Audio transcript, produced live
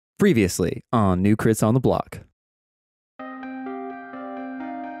Previously on New Crits on the Block.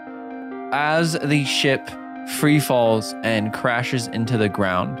 As the ship free falls and crashes into the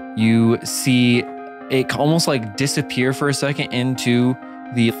ground, you see it almost like disappear for a second into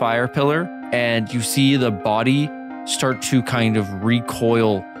the fire pillar, and you see the body start to kind of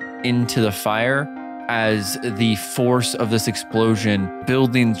recoil into the fire as the force of this explosion,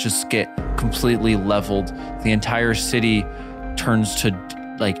 buildings just get completely leveled. The entire city turns to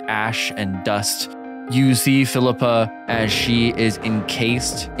like ash and dust. You see Philippa as she is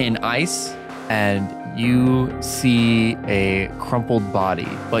encased in ice, and you see a crumpled body,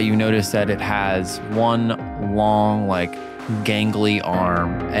 but you notice that it has one long, like, gangly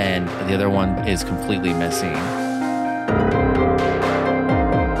arm, and the other one is completely missing.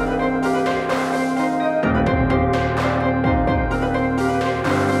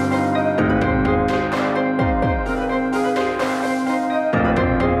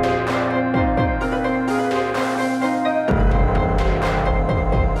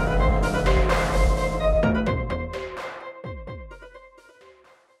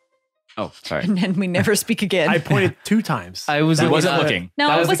 Oh, sorry. And then we never speak again. I pointed 2 times. I wasn't looking.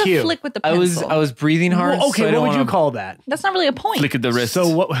 No, it was a cue. flick with the I pencil. was breathing hard. Well, okay, so I what don't would you wanna call that? That's not really a point. Flick at the wrist. So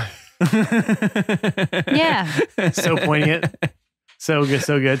what? Yeah. So poignant. So good.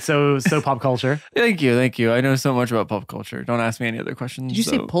 So good. So pop culture. Thank you. I know so much about pop culture. Don't ask me any other questions. Did you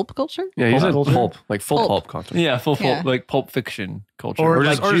say pulp culture? Yeah, you said culture? pulp, like full Pulp. pulp culture. Yeah, full Yeah. like pulp fiction culture. Or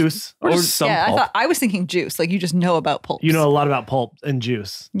just- like juice. Or just some yeah, pulp. I was thinking juice. Like you just know about pulps. You know a lot about pulp and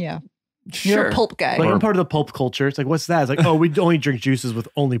juice. Yeah. sure. You're a pulp guy. Like I'm part of the pulp culture. It's like, what's that? It's like, oh, we only drink juices with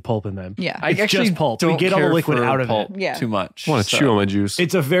only pulp in them. yeah. I It's actually just pulp. We don't get all the care liquid for out of pulp it. Yeah. too much. I want to chew on my juice.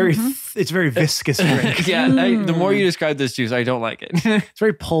 It's a very, it's very viscous drink. Yeah, the more you describe this juice, I don't like it. I It's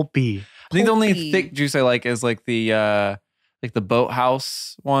very pulpy. think the only Pulpy. thick juice I like is like the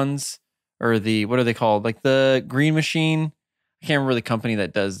boathouse ones, or the, what are they called? Like the Green Machine. I can't remember the company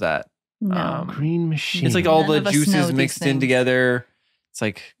that does that. No. Green machine. It's like all None the of us know juices these mixed in things. together. It's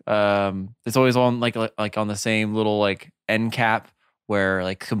like it's always on like on the same little like end cap where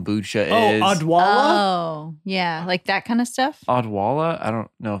like kombucha is. Odwalla? Oh, yeah. Like that kind of stuff. Odwalla? I don't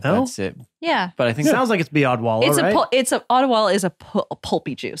know if No? that's it, Yeah. but I think Sounds like it's be Odwalla, It's right? Ottawa is a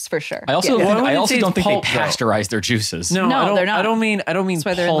pulpy juice for sure. I also, Yeah. Well, I wouldn't I also say don't it's think they pulp, though. pasteurize their juices. no, No, I don't, they're not. I don't mean That's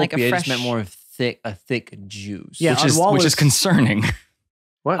why they're in, like, a pulpy. I fresh- just meant more of a thick juice. Yeah, which is Odwalla's- concerning.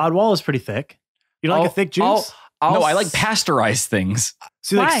 Odwalla is pretty thick. You like a thick juice? No, I like pasteurized things.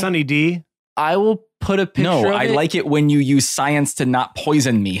 See, like Why? Sunny D? I will put a picture. No, of I it. like it when you use science to not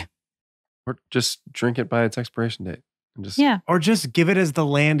poison me. Or just drink it by its expiration date. And just Yeah, Or just give it as the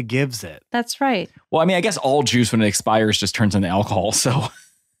land gives it. that's right. Well, I mean, I guess all juice when it expires just turns into alcohol. So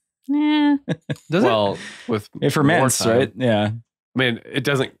Yeah. Does well, with it ferments, more time. right? Yeah. I mean, it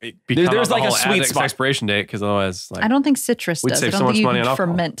doesn't become there's like a alcohol sweet at its spot. expiration date because otherwise, like, I don't think citrus We'd does. I save don't so think much you money can on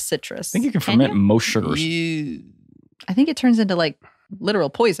alcohol. ferment citrus. I think you can ferment most sugars, You- I think it turns into like literal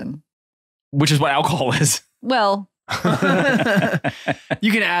poison. which is what alcohol is. Well,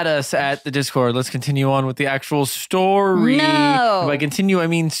 You can add us at the Discord. Let's continue on with the actual story. No. And by continue, I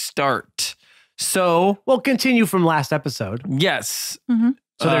mean start. So, Well, continue from last episode. yes.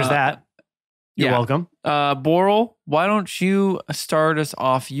 So there's that. You're yeah. welcome. Borel, why don't you start us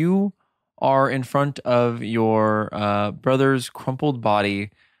off? You are in front of your brother's crumpled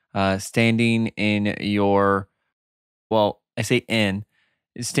body, standing in your, well, I say in,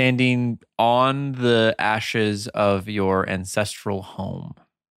 standing on the ashes of your ancestral home.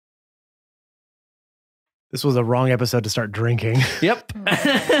 This was a wrong episode to start drinking. Yep.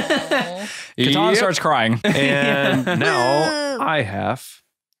 Catan Yep. starts crying. And now I have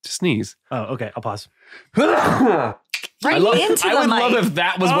to sneeze. Oh, okay. I'll pause. right I would into the mic. love if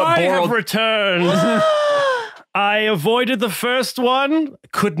that was what I Borel. have returned. I avoided the first one.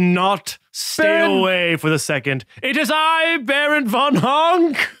 Could not stay Baron. away for the second. It is I, Baron von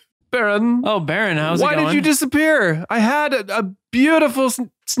Honk. Baron, Oh, Baron, how's it why going? did you disappear? I had a beautiful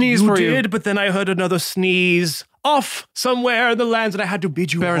sneeze You for did, you. but then I heard another sneeze off somewhere in the lands, and I had to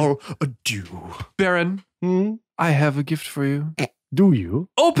bid you Baron. all adieu. Baron, Hmm? I have a gift for you. Do you?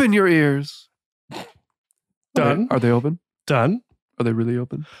 Open your ears. Done. Are they open? Done. Are they really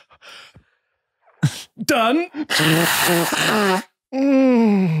open? Done.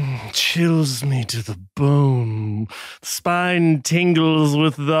 Chills me to the bone. Spine tingles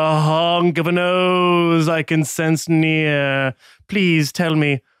with the honk of a nose I can sense near. Please tell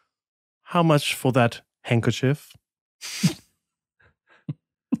me, how much for that handkerchief?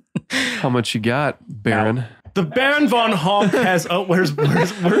 How much you got, Baron? The Baron von Honk has. Oh, where's?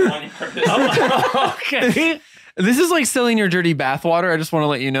 Oh, okay. This is like selling your dirty bathwater. I just want to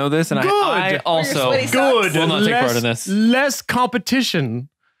let you know this. And I also sweaty Good. will not take part in this. Less competition.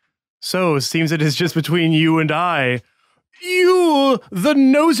 So, seems it is just between you and I. You, the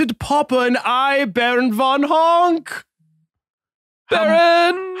nosed Papa, and I, Baron von Honk.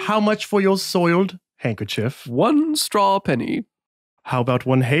 Baron! How much for your soiled handkerchief? 1 straw penny. How about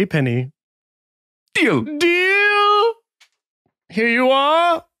 1 halfpenny? Deal. Deal! Here you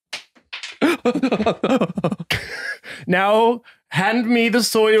are. Now, hand me the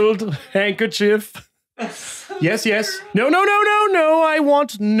soiled handkerchief. Yes, yes. No. I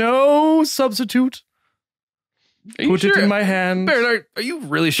want no substitute. Are you Put it sure? in my hand. Baron, are you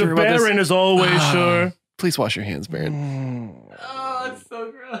really The sure about this? Baron is always sure. Please wash your hands, Baron. Oh, it's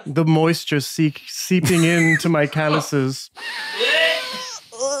so gross. The moisture seeping into my calluses.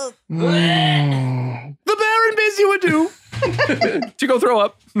 The Baron bids you adieu. To go throw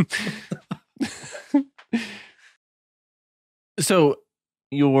up. So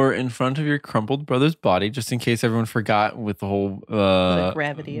you're in front of your crumpled brother's body, just in case everyone forgot with the whole The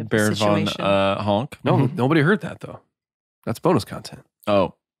gravity of the Baron von situation. Honk. No, nobody heard that though. That's bonus content.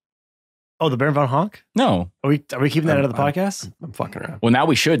 Oh, Oh, the Baron von Honk? No. Are we keeping that out of the I'm- podcast? I'm fucking around. Well, now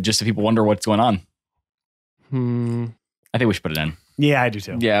we should, just so people wonder what's going on. Hmm. I think we should put it in. Yeah, I do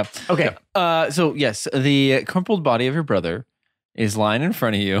too. yeah. Okay. So yes, the crumpled body of your brother is lying in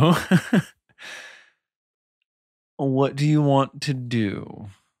front of you. What do you want to do?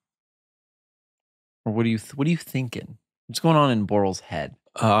 Or what are you thinking? What's going on in Borel's head?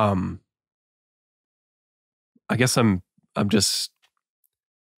 I guess I'm just.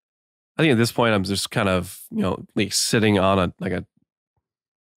 I think at this point I'm just kind of like sitting on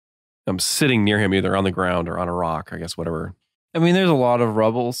I'm sitting near him either on the ground or on a rock, I guess, whatever, I mean, there's a lot of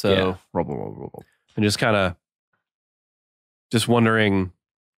rubble, so Yeah. rubble. and just kind of just wondering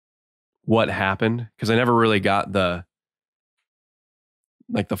what happened because I never really got the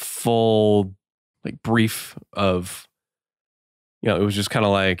full brief of it was just kind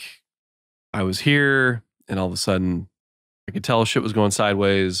of like I was here and all of a sudden I could tell shit was going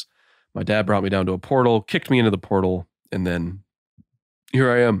sideways. My dad brought me down to a portal, kicked me into the portal, and then here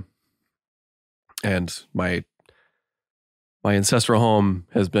I am. And my ancestral home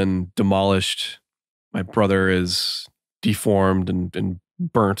has been demolished. My brother is deformed and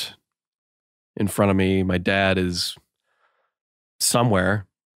burnt in front of me. My dad is somewhere.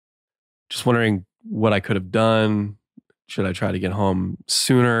 Just wondering what I could have done. Should I try to get home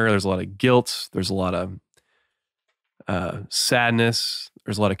sooner? There's a lot of guilt. There's a lot of sadness.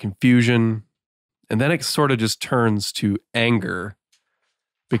 There's a lot of confusion. And then it sort of just turns to anger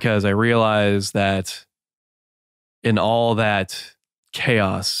because I realize that in all that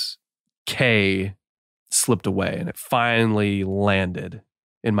chaos, K slipped away and it finally landed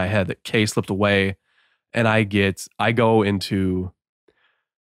in my head that K slipped away and I go into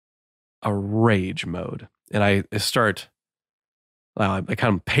a rage mode and I start I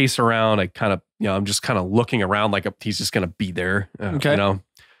kind of pace around. I kind of, I'm just kind of looking around like he's just going to be there. Okay.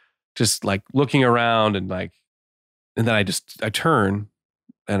 Just like looking around and then I turn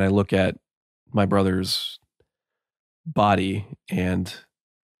and I look at my brother's body and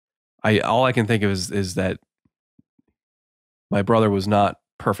all I can think of is that my brother was not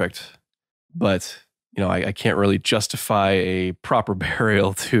perfect, but I can't really justify a proper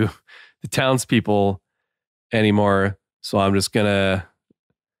burial to the townspeople anymore. So I'm going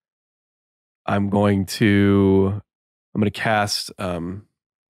to cast, sorry,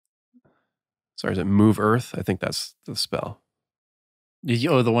 is it Move Earth? I think that's the spell.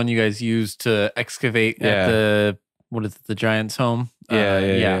 Oh, the one you guys used to excavate at the the giant's home?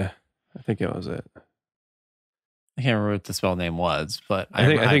 Yeah. I think it was it. I can't remember what the spell name was, but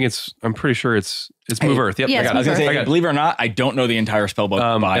I'm pretty sure it's Move Earth. Yep, Yeah, I got it's it. I was going to Move say, Earth. believe it or not, I don't know the entire spell book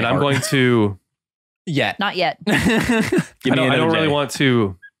by and I'm heart. going to. yet. Not yet. Give me I don't another really day. want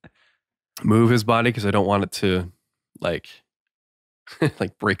to move his body because I don't want it to like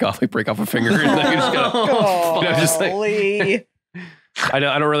break off a finger. And then you just gotta, Golly. I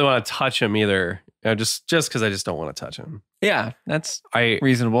don't really want to touch him either. Just because I just don't want to touch him. Yeah, that's I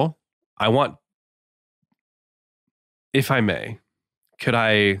reasonable. want, if I may, could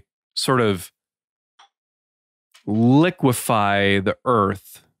I sort of liquefy the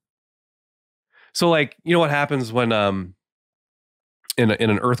earth? So what happens when in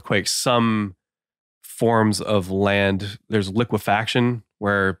an earthquake, some forms of land, there's liquefaction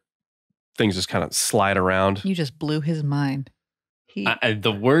where things just kind of slide around. You just blew his mind. He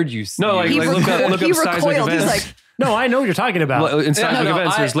The word you No, he look up seismic recoiled. He's events. like, No, I know what you're talking about. Well, in seismic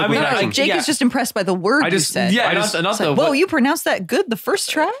events, there's liquefaction. Jake is just impressed by the word you said. Yeah, It's like, whoa, you pronounced that good the first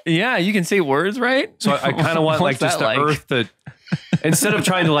try? Yeah, you can say words, right? So I kind of want like just the earth that instead of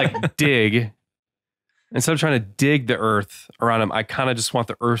trying to like dig the earth around him, I kind of just want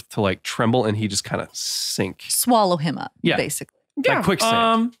the earth to like tremble and he just kind of sink. Swallow him up, basically. Yeah, like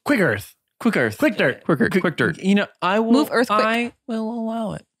quicksand. Quick earth. Quick earth. Quick dirt. Quick dirt. You know, I will Move earth quick. I will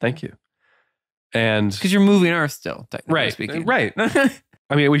allow it. Thank you. And Because you're moving earth still, technically speaking. Right.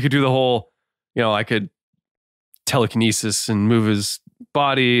 I mean, we could do the whole, I could telekinesis and move his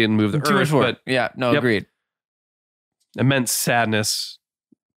body and move the Too much earth, work. but Yeah, no, agreed. immense sadness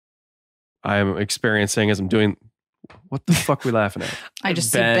I am experiencing as I'm doing. What the fuck are we laughing at? I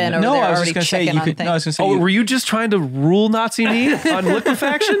just see Ben. Ben over No, there I was already just going to say checking you on could. things. No, I was going to say. Oh, were you just trying to rule Nazi me on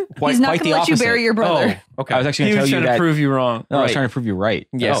liquefaction? He's not going to let you bury your brother. Oh, okay. I was actually He going to was tell trying you to that. prove you wrong. No, I was Right. trying to prove you right.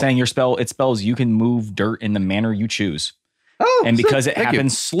 Yeah. Saying it spells you can move dirt in the manner you choose. Oh, And because it thank you.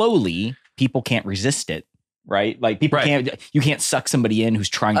 happens slowly, people can't resist it. Right? Like people you can't suck somebody in who's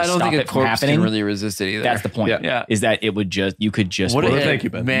trying to I don't stop think a it from corpse happening. can really resist it either. That's the point. Yeah. Is that you could just What Well, a- thank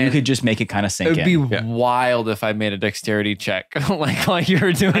you, Ben. Man, you could just make it kind of it sink would be in. wild if I made a dexterity check like you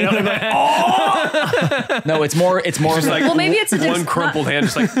were doing. That. No, it's more like Well, maybe it's a one crumpled hand,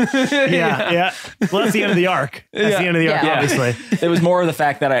 just like Yeah. Well, that's the end of the arc. That's the end of the arc, Yeah. obviously. it was more of the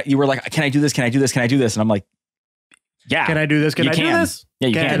fact that you were like, can I do this? Can I do this? Can I do this? And I'm like, yeah. Can I do this? Can You I do can. this? Yeah,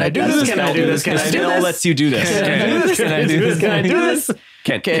 you Can can. I do That's this? the Can I spell. do this? Can The I do spell this? lets you do this. Can I do this? Can I do this? Can I do this?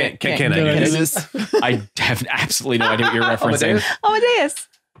 can I do this? I have absolutely no idea what you're referencing. Amadeus?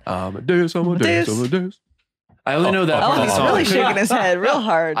 Amadeus. Amadeus. I only know that part Oh, of the he's song. really shaking his head real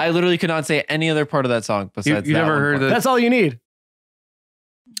hard. I literally could not say any other part of that song besides You that never one heard part. the- That's all you need.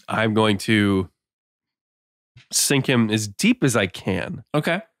 I'm going to sink him as deep as I can.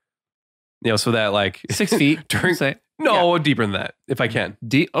 Okay. So that like 6 feet. During- say. no, deeper than that, if I can.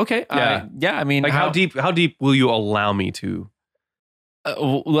 Deep. Okay. Yeah. Yeah. I mean, Like how deep will you allow me to?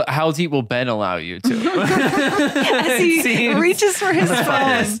 How deep will Ben allow you to? As he reaches for his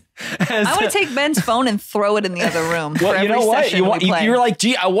phone. I want to take Ben's phone and throw it in the other room. for Well, you every know what? session we play. You're like,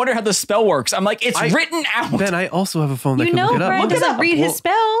 gee, I wonder how the spell works. I'm like, it's written out. Ben, I also have a phone that You can know, look it up. Brian Look it doesn't up. read Well- his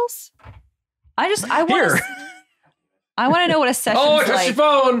spells. I want to. I want to know what a session's like.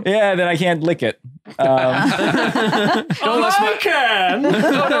 phone. Yeah, then I can't lick it. Don't I can.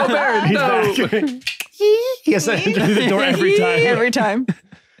 No, Baron, He's no. back. He has to enter through the door every time. Every time. It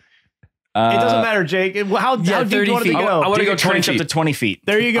doesn't matter, Jake. How deep do 30 you want to feet. go? I want to go 20 trench up to feet. 20 feet.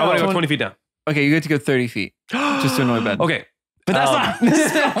 There you I want go. to go 20 feet down. Okay, you get to go 30 feet just to annoy Ben. Okay. But that's not.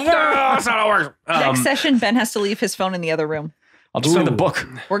 That's not how it works. Next session, Ben has to leave his phone in the other room. I'll just read the book.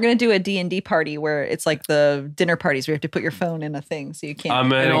 We're going to do a D&D party where it's like the dinner parties where you have to put your phone in a thing so you can't.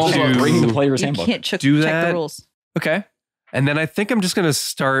 I'm And going also to Bring the player's you handbook. can't check do the that. rules. Okay. And then I think I'm just going to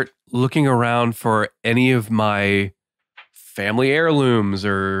start looking around for any of my family heirlooms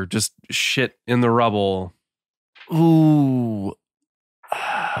or just shit in the rubble. Ooh.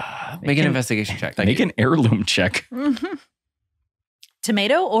 Make an investigation check. Make an heirloom check. Mhm.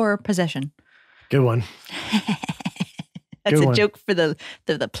 Tomato or possession? Good one. That's Good a one. joke for the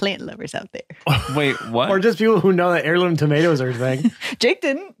plant lovers out there. Wait, what? Or just people who know that heirloom tomatoes are a thing. Jake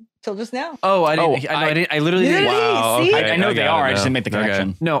didn't till just now. Oh, I didn't. Oh, I literally Neither didn't. did he. Wow, See? okay. I know I they got are. it I just now. didn't make the Okay.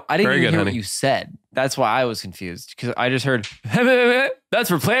 connection. No, I didn't Very even good, hear honey. what you said. That's why I was confused because I just heard that's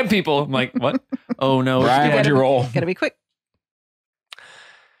for plant people. I'm like, what? Oh no, Ryan, what'd you roll? Gotta be quick.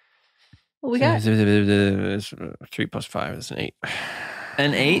 What we got? 3 plus 5 is an 8.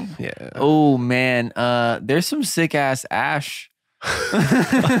 An 8. Yeah. Oh man, there's some sick ass ash.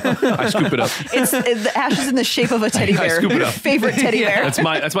 I scoop it up. The ash is in the shape of a teddy I bear. scoop it Your up. favorite teddy bear.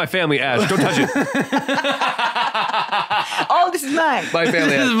 That's my family ash. Don't touch it. Oh, this is mine. My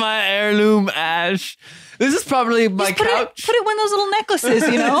family This is ash. my heirloom ash. This is probably my Just put couch. it in one of those little necklaces,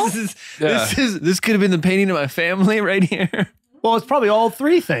 you know? This could have been the painting of my family right here. Well, it's probably all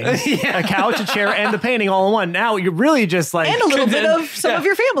three things. A couch, a chair, and the painting all in one. Now you're really just like... And a little bit of some of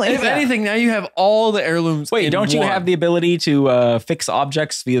your family. If anything, now you have all the heirlooms. Wait, in don't you one. have the ability to fix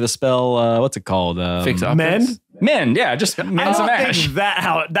objects via the spell? What's it called? Fix Men? objects? Men, yeah, just I men some don't ash. think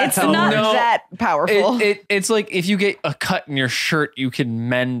that's It's how not No. that powerful. It's like if you get a cut in your shirt, you can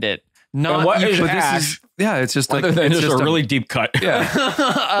mend it. Not And what you is can- ash? Yeah, it's just like Other than it's just just a really deep cut. yeah. That's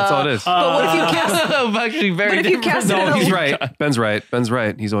all it is. but what if you cast actually very But if you different. cast no, it he's out- right. Ben's right. Ben's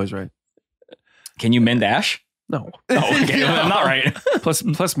right. He's always right. Can you mend ash? No. Oh, okay. I'm not right.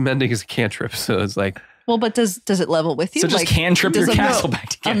 Plus mending is a cantrip, so it's like Well, but does it level with you? So just cantrip your does it castle back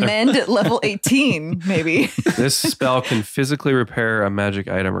together. Amend at level 18, maybe. This spell can physically repair a magic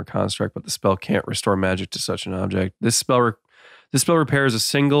item or construct, but the spell can't restore magic to such an object. This spell repairs a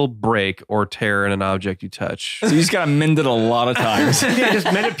single break or tear in an object you touch. So you just gotta mend it a lot of times. Yeah, just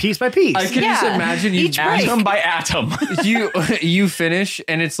mend it piece by piece. I can just imagine you Each break. Atom by atom. you finish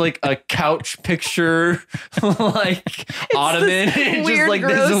and it's like a couch picture, like ottoman. It's weird, just like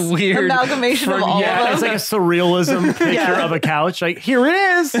gross this weird amalgamation of all Yeah, of it's them. like a surrealism picture of a couch. Like, here it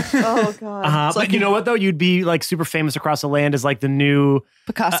is. Oh god. But you know what though? You'd be like super famous across the land as like the new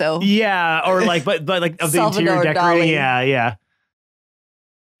Picasso. yeah, or like but like of the Salvador interior decorating. Dali. Yeah.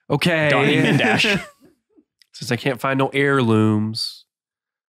 Okay. Donnie Mindash. Since I can't find no heirlooms,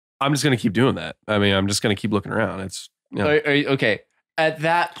 I'm just going to keep doing that. I mean, I'm just going to keep looking around. It's, you know, Okay. At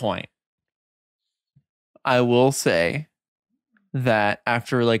that point, I will say that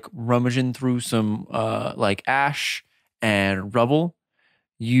after like rummaging through some like ash and rubble,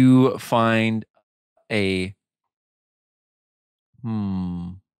 you find a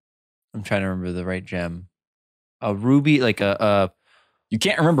I'm trying to remember the right gem. A ruby, like a You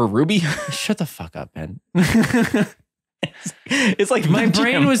can't remember Ruby? shut the fuck up, Ben. It's like My the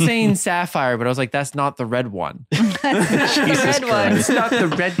brain gem. was saying sapphire, but I was like, that's not the red one. That's the red one. It's not the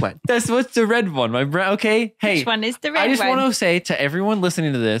red one. That's what's the red one. My brain. Okay, hey, Which one is the red I just one? want to say to everyone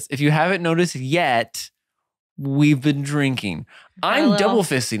listening to this, if you haven't noticed yet, we've been drinking. I'm Hello. double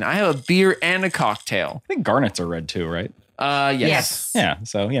fisting. I have a beer and a cocktail. I think garnets are red too, right? Yes. Yeah.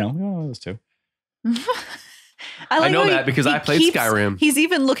 So, we know those two. I know how that because I played Skyrim. He's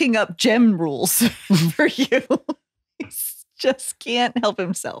even looking up gem rules for you. He just can't help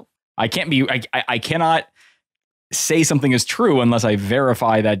himself. I cannot say something is true unless I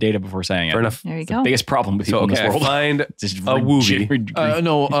verify that data before saying it. Fair enough. There you It's go. the biggest problem with So, people in okay, this I world. find Just a woobie.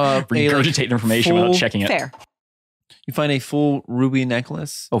 regurgitate information without checking it. Fair. You find a full ruby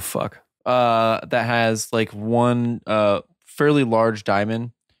necklace Oh, fuck. that has like one fairly large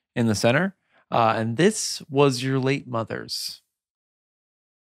diamond in the center. And this was your late mother's.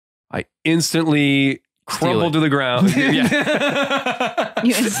 I instantly crumble it. to the ground. Yeah.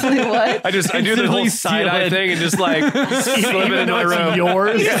 You instantly what? I do the whole Instantly side eye steal it. thing and just like slip it into my robe.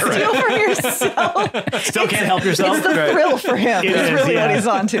 Yours. You steal from yourself. Still can't help yourself. It's the thrill for him. It It's is, really yeah. what he's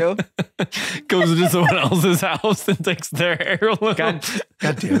onto. Goes into someone else's house and takes their heirloom. God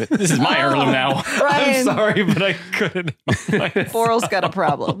damn it. This is my heirloom now. I'm Ryan, sorry, but I couldn't. Borel's got a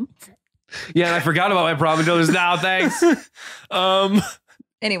problem. Yeah, and I forgot about my problem until just now. Thanks.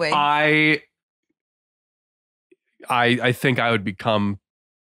 Anyway, I think I would become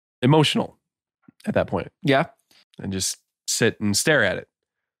emotional at that point Yeah. and just sit and stare at it.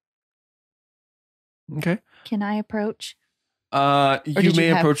 Okay. can I approach? You did may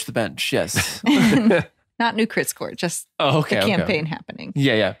you have- approach the bench. Yes. Not new crit score, just Oh, okay. the okay. campaign happening.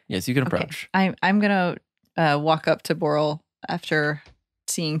 Yeah. Yes, you can Okay. approach. I'm gonna walk up to Borel after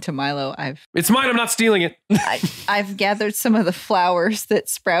seeing to Milo. It's mine. I'm not stealing it. I've gathered some of the flowers that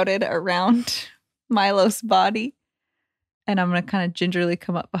sprouted around Milo's body, and I'm gonna kind of gingerly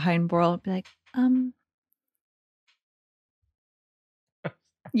come up behind Borel and be like,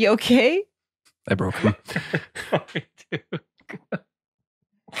 you okay? I broke him.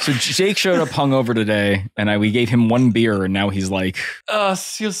 So Jake showed up hungover today, and we gave him one beer, and now he's like, Oh,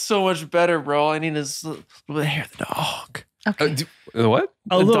 feels so much better, bro. I need a little bit of hair of the dog. Okay. What?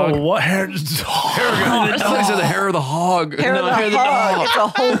 A The little dog. what? Hair? I thought you said the hair of the hog. Hair of the hog. It's a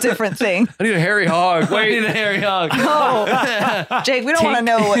whole different thing. I need a hairy hog. I need a hairy hog. Oh, Jake, we don't want to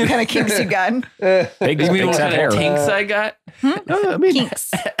know what kind of kinks you got. Big, You mean big what set kind hair. of tinks I got? No, I mean,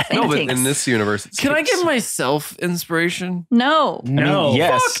 Kinks. no, but Tinks. in this universe, it's Can I kinks. give myself inspiration? No. No.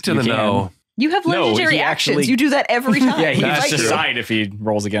 yes, Fuck to you the can. no. You have No, legendary he actions. actually- You do that every time. Yeah, he That's can true. decide if he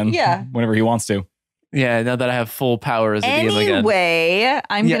rolls again. Yeah. Whenever he wants to. Yeah, now that I have full power as a DM again. Anyway,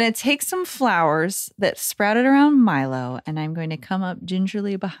 I'm Yeah. going to take some flowers that sprouted around Milo, and I'm going to come up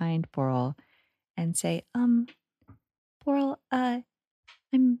gingerly behind Borel and say, Borel,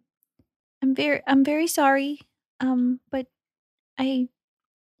 I'm very sorry. But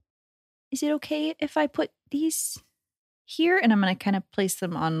is it okay if I put these here? And I'm going to kind of place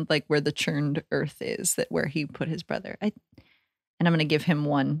them on like where the churned earth is, that where he put his brother. And I'm going to give him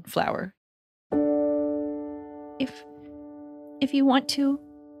one flower. If you want to,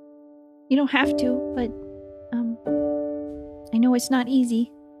 you don't have to, but I know it's not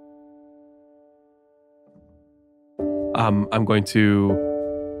easy. I'm going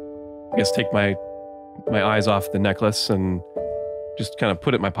to, I guess, take my eyes off the necklace and just kind of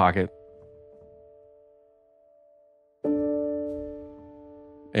put it in my pocket.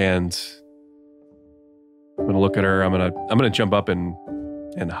 And gonna look at her. I'm gonna jump up and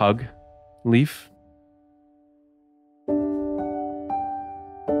hug Leaf.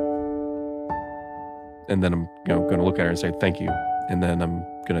 And then I'm gonna look at her and say thank you. And then I'm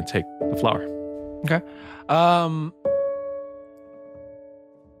gonna take the flower. Okay.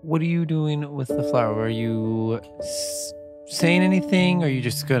 What are you doing with the flower? Are you saying anything? Or are you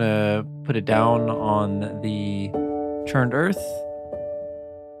just gonna put it down on the churned earth?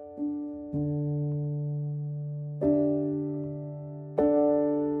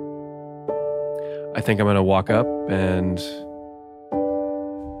 I think I'm gonna walk up and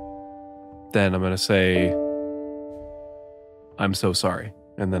then I'm gonna say, I'm so sorry.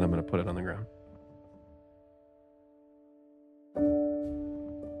 And then I'm gonna put it on the ground.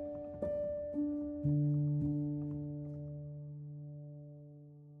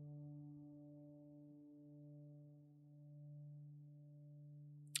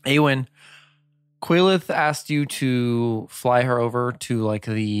 Awen, Quailith asked you to fly her over to like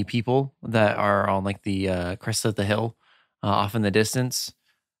the people that are on like the crest of the hill off in the distance.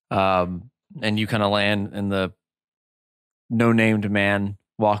 And you kind of land and the no-named man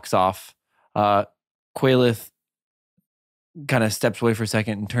walks off. Quailith kind of steps away for a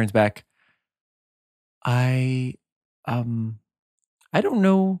second and turns back. I don't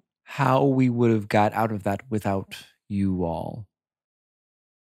know how we would have got out of that without you all.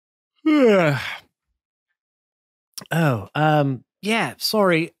 Yeah,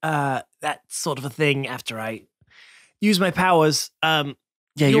 sorry. That sort of a thing after I use my powers.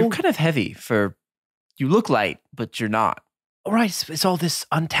 Yeah, you're kind of heavy for, you look light, but you're not. All right, it's all this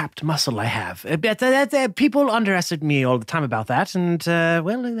untapped muscle I have. People underestimate me all the time about that. And,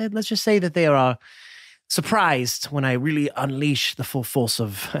 let's just say that they are surprised when I really unleash the full force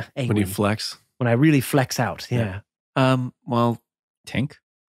of Awen. When you flex? When I really flex out, yeah. Well, Tink?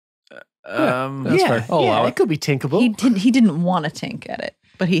 that's fair. I'll allow it it. could be tinkable. He didn't want to tink at it,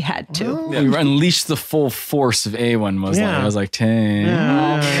 but he had to. Oh. You unleashed the full force of A1 was like, I was like, Tink. Oh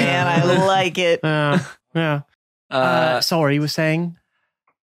man, I like it. Yeah. Sorry, you were saying?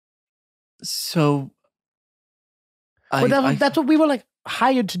 So, That's what we were like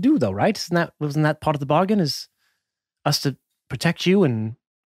hired to do, though, right? Wasn't that part of the bargain? Is us to protect you and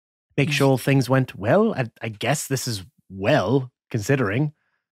make sure things went well? I guess this is well, considering.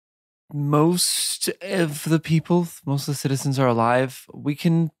 most of the people, most of the citizens are alive. We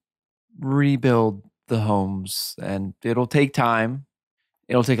can rebuild the homes, and it'll take time.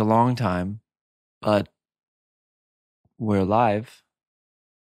 It'll take a long time, but we're alive.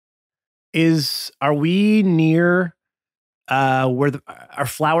 Are we near where are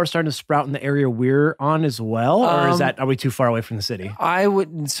flowers starting to sprout in the area we're on as well, or are we too far away from the city? I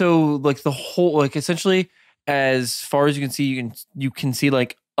would, so like the whole, like essentially as far as you can see, you can see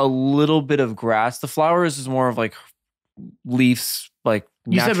like a little bit of grass. The flowers is more of like leaves, like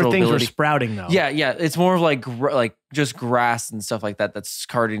You said natural things ability. were sprouting though. Yeah. It's more of like just grass and stuff like that that's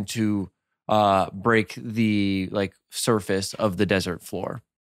starting to break the like surface of the desert floor.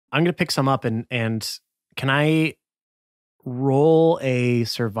 I'm gonna pick some up and can I roll a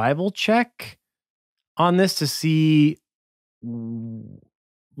survival check on this to see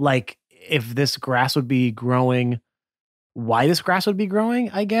like if this grass would be growing, why this grass would be growing,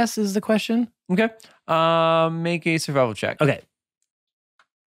 I guess is the question. Okay. Make a survival check. Okay.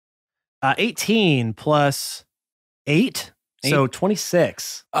 18 plus 8. So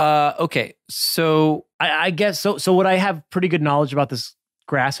 26. Okay. So I guess so would I have pretty good knowledge about this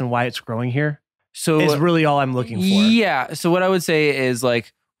grass and why it's growing here? Is really all I'm looking for. Yeah. So what I would say is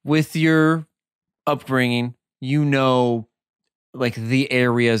like with your upbringing, you know, like the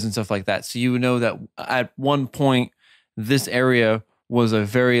areas and stuff like that. So you know that at one point, this area was a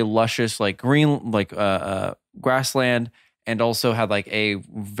very luscious, like green, like grassland, and also had like a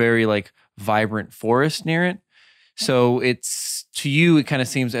very like vibrant forest near it. So it's, to you, it kind of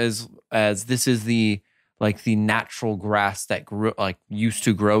seems as this is the like the natural grass that grew, like used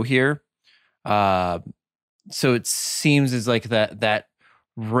to grow here. So it seems as like that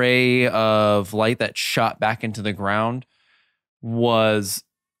ray of light that shot back into the ground was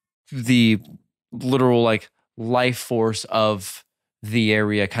the literal like life force of the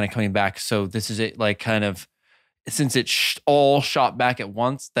area kind of coming back. So this is it, like kind of, since it all shot back at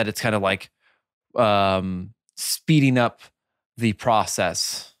once, that it's kind of like speeding up the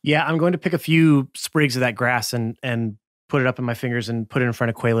process. Yeah, I'm going to pick a few sprigs of that grass and put it up in my fingers and put it in front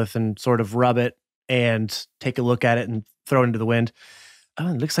of Quailith and sort of rub it and take a look at it and throw it into the wind.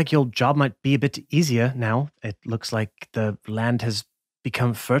 Oh, it looks like your job might be a bit easier now. It looks like the land has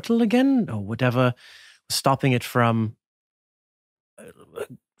become fertile again, or whatever was stopping it from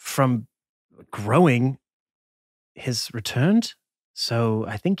growing has returned. So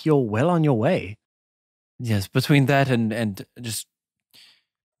I think you're well on your way. Yes, between that and just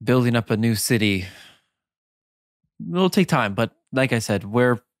building up a new city, it'll take time. But like I said,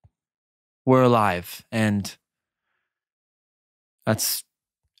 we're alive, and that's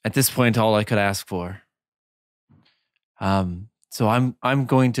at this point all I could ask for. So I'm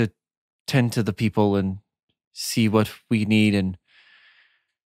going to tend to the people and see what we need, and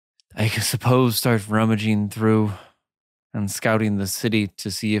I suppose start rummaging through and scouting the city to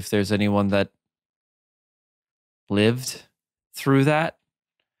see if there's anyone that lived through that.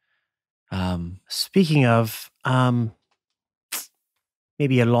 Speaking of,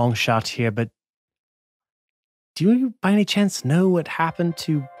 maybe a long shot here, but do you by any chance know what happened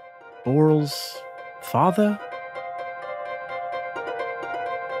to Borel's father?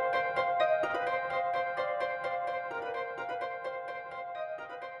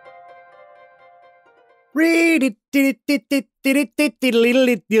 Read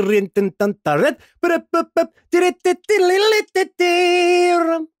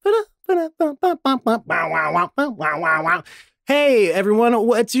Hey everyone,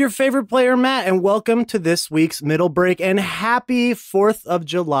 it's your favorite player Matt, and welcome to this week's Middle Break, and happy 4th of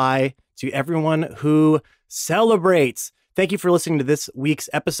July to everyone who celebrates. Thank you for listening to this week's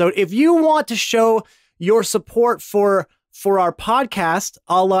episode. If you want to show your support for our podcast,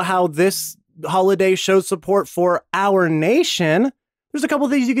 a la how this holiday shows support for our nation, there's a couple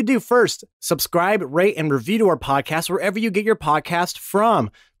things you could do. First, subscribe, rate, and review to our podcast wherever you get your podcast from.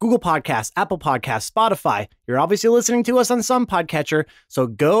 Google Podcasts, Apple Podcasts, Spotify. You're obviously listening to us on some podcatcher, so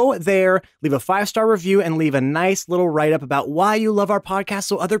go there, leave a 5-star review, and leave a nice little write-up about why you love our podcast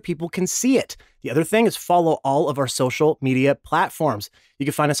so other people can see it. The other thing is follow all of our social media platforms. You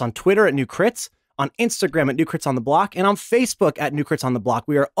can find us on Twitter at New Crits, on Instagram at New Crits on the Block, and on Facebook at New Crits on the Block.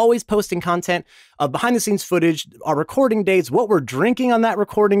 We are always posting content of behind-the-scenes footage, our recording days, what we're drinking on that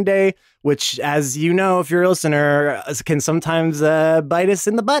recording day, which, as you know, if you're a listener, can sometimes bite us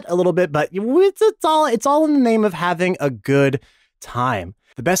in the butt a little bit, but it's all in the name of having a good time.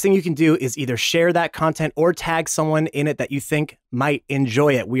 The best thing you can do is either share that content or tag someone in it that you think might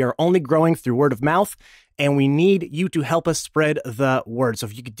enjoy it. We are only growing through word of mouth, and we need you to help us spread the word. So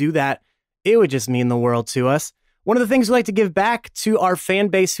if you could do that, it would just mean the world to us. One of the things we like to give back to our fan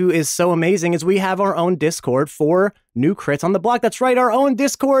base, who is so amazing, is we have our own Discord for New Crits on the Block. That's right, our own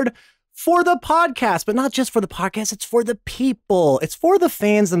Discord for the podcast, but not just for the podcast. It's for the people. It's for the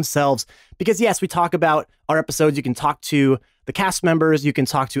fans themselves. Because yes, we talk about our episodes. You can talk to the cast members. You can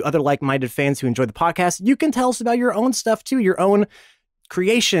talk to other like-minded fans who enjoy the podcast. You can tell us about your own stuff too, your own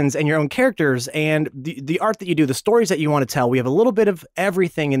creations and your own characters and the art that you do, the stories that you want to tell. We have a little bit of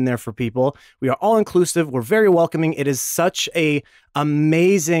everything in there for people. We are all inclusive. We're very welcoming. It is such a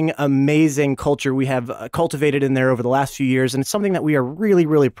amazing culture we have cultivated in there over the last few years, and it's something that we are really,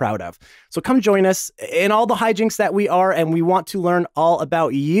 really proud of. So come join us in all the hijinks that we are, and we want to learn all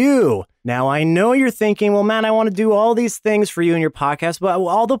about you. Now, I know you're thinking, well, man, I want to do all these things for you and your podcast, but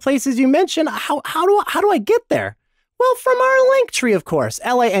all the places you mentioned, how do I get there? Well, from our link tree, of course,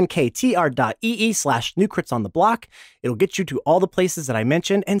 linktr.ee/New Crits on the Block. It'll get you to all the places that I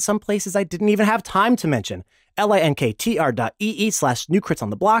mentioned and some places I didn't even have time to mention. linktr.ee/New Crits on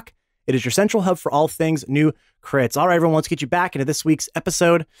the Block. It is your central hub for all things New Crits. All right, everyone, let's get you back into this week's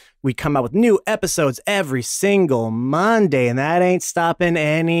episode. We come out with new episodes every single Monday, and that ain't stopping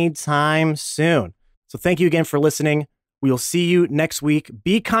anytime soon. So thank you again for listening. We will see you next week.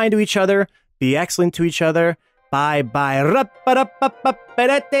 Be kind to each other. Be excellent to each other. Bye bye.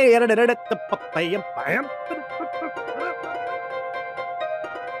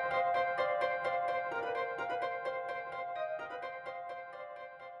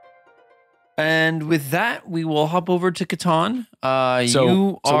 And with that, we will hop over to Catan.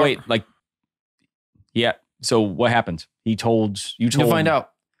 So wait, so what happened? You told You'll find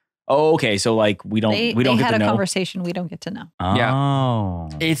out. Oh, okay. So like we don't They get had to a know. conversation we don't get to know. Oh. Yeah.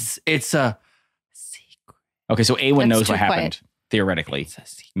 It's a secret. Okay, so Awen That's knows too what happened. quiet. Theoretically. It's a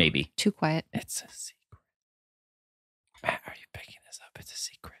secret. Maybe. Too quiet. It's a secret. Matt, are you picking this up? It's a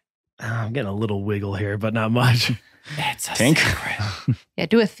secret. I'm getting a little wiggle here, but not much. It's a Tink? secret. Yeah,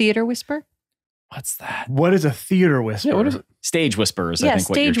 do a theater whisper. What's that? What is a theater whisper? Yeah, what is it? Stage whispers, Yeah, I think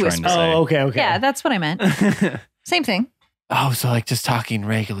what you're stage trying to whispers. say. Oh, okay. Yeah, that's what I meant. Same thing. Oh, so like just talking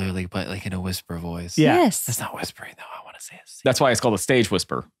regularly, but like in a whisper voice. Yeah. Yes. That's not whispering though. I want to say a secret. That's why it's called a stage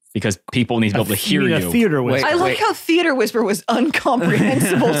whisper, because people need to be able to hear A you. theater whisper. I like how theater whisper was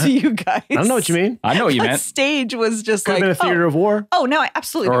incomprehensible to you guys. I don't know what you mean. I know what you That meant. stage was just Could have like been a theater of war. Oh no, I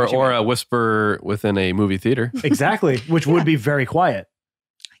absolutely know what you Or meant. a whisper within a movie theater. Exactly, which would be very quiet.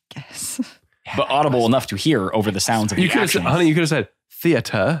 Yes. but audible enough to hear over the sounds of You the could have said, actions. honey, you could have said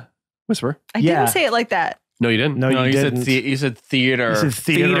theater. Whisper. I Yeah. didn't say it like that. No, you didn't. No, you didn't. You said theater. You said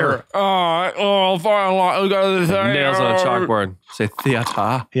theater. Oh, fine. Nails on a chalkboard. Say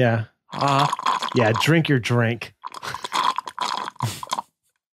theater. Yeah. Yeah, drink your drink.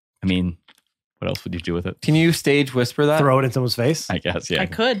 I mean, what else would you do with it? Can you stage whisper that? Throw it in someone's face. I guess, yeah. I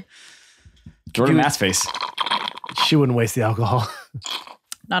could. Throw it in Matt's face. She wouldn't waste the alcohol.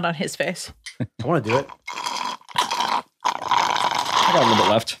 Not on his face. I want to do it. I got a little bit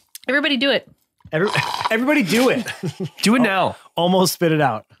left. Everybody do it. Everybody do it. Do it now. Almost spit it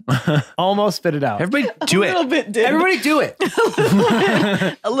out. Almost spit it out. Everybody do it. bit did. Everybody do it.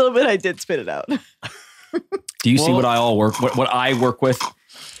 A little bit I did spit it out. Do you see what I work with?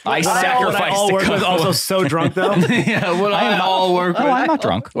 I sacrifice all the work with. cup. Also so drunk though. Yeah, what I all work with. I'm not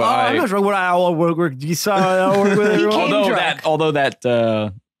drunk. Well, I'm not sure what I all work with. You saw I all work with everyone. Although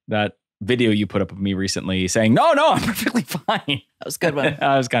that video you put up of me recently saying, no, I'm perfectly fine. That was a good one.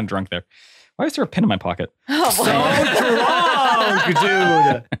 I was kind of drunk there. Why is there a pin in my pocket? Oh, drunk,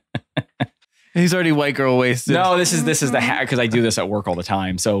 dude. He's already white girl wasted. No, this is the hack because I do this at work all the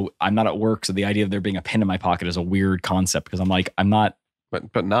time. So I'm not at work. So the idea of there being a pin in my pocket is a weird concept because I'm not.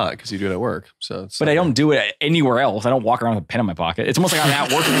 But not because you do it at work. So, But I don't do it anywhere else. I don't walk around with a pin in my pocket. It's almost like I'm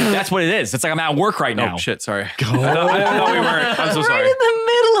at work. That's what it is. It's like I'm at work right now. Oh shit! Sorry. I thought we weren't. I'm so sorry. right in the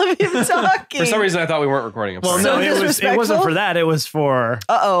middle of him talking. For some reason, I thought we weren't recording. I'm Well, sorry. no, So it wasn't for that. It was for.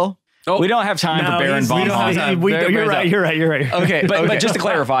 Uh-oh. We don't have time for Baron Von Hog. You're right. You're right. Okay, But just to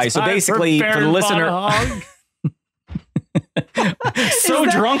clarify, so basically for the listener, so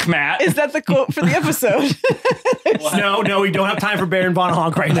that- drunk, Matt. Is that the quote for the episode? No, we don't have time for Baron Von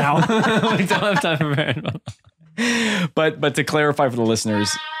Honk right now. we don't have time for Baron. But to clarify for the listeners,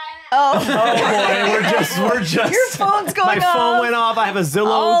 Oh, boy, we're just. your phone's going My off. phone went off. I have a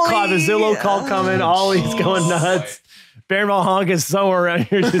Zillow call coming. Ollie's going nuts. Baron Von Honk is somewhere around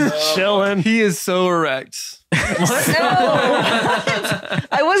here just chilling. He is so erect. No.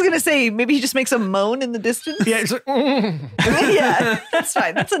 I was going to say, maybe he just makes a moan in the distance. Yeah, it's like, Yeah, that's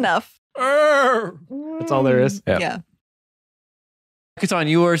fine. That's enough. that's all there is. Yep. Yeah. Katan,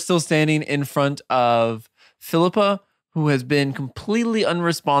 you are still standing in front of Philippa, who has been completely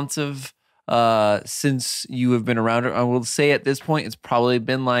unresponsive since you have been around her. I will say at this point, it's probably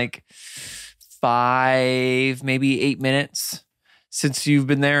been like 5, maybe 8 minutes since you've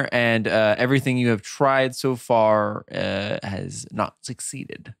been there, and everything you have tried so far has not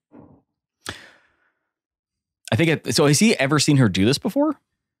succeeded. I think so. Has he ever seen her do this before?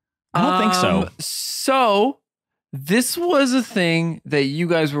 I don't think so. So this was a thing that you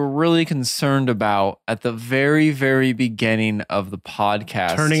guys were really concerned about at the very, very beginning of the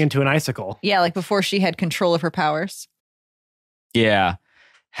podcast. Turning into an icicle. Yeah, like before she had control of her powers. Yeah.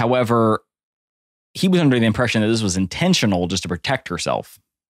 However, he was under the impression that this was intentional just to protect herself.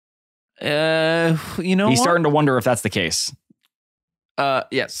 You know, He's starting to wonder if that's the case.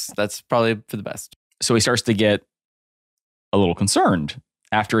 Yes, that's probably for the best. So he starts to get a little concerned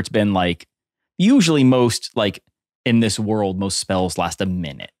after it's been like, usually most, like in this world, most spells last a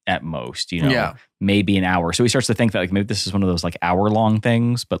minute at most, you know, Yeah. maybe an hour. So he starts to think that like maybe this is one of those like hour-long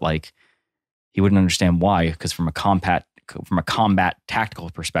things, but like he wouldn't understand why, because from a combat tactical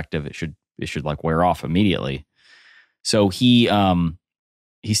perspective, it should like wear off immediately. So he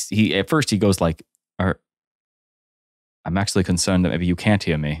at first he goes like, I'm actually concerned that maybe you can't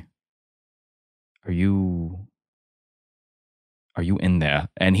hear me. Are you in there?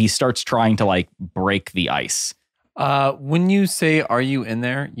 And he starts trying to like break the ice. When you say, are you in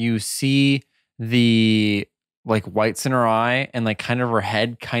there? You see the like whites in her eye and like kind of her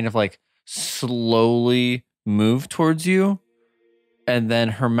head kind of like slowly move towards you. And then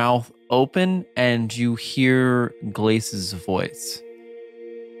her mouth open and you hear Glace's voice.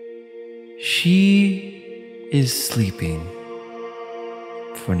 She is sleeping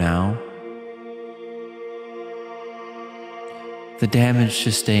for now. The damage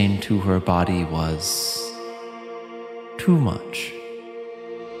sustained to her body was too much.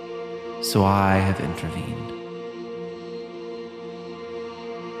 So I have intervened.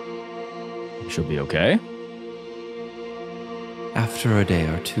 She'll be okay. After a day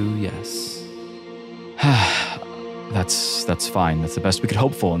or two, yes. That's fine. That's the best we could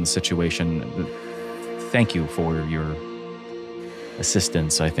hope for in the situation. Thank you for your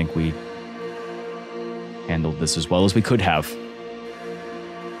assistance. I think we handled this as well as we could have.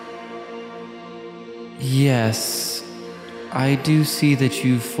 Yes, I do see that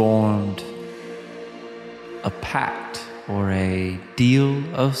you've formed a pact or a deal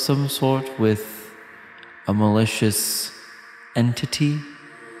of some sort with a malicious entity.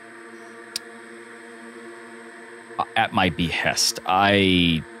 at my behest.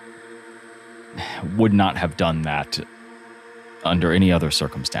 I would not have done that under any other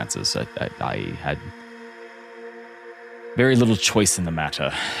circumstances. I had very little choice in the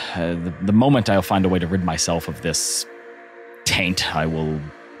matter. The moment I'll find a way to rid myself of this taint, I will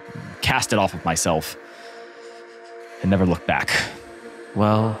cast it off of myself and never look back.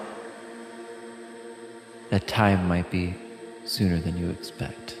 Well, that time might be sooner than you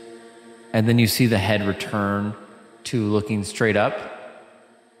expect. And then you see the head return to looking straight up,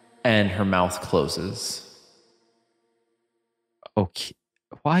 and her mouth closes. Okay,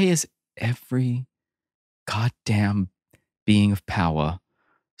 why is every goddamn being of power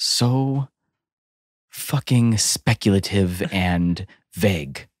so fucking speculative and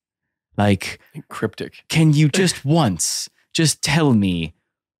vague? Like, Cryptic. can you just once just tell me?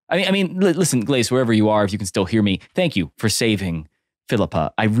 Listen, Glaze, wherever you are, if you can still hear me, thank you for saving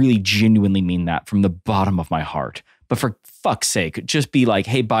Philippa. I really genuinely mean that from the bottom of my heart. But for fuck's sake, just be like,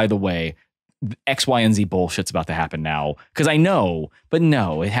 hey, by the way, X, Y, and Z bullshit's about to happen now. Because I know, but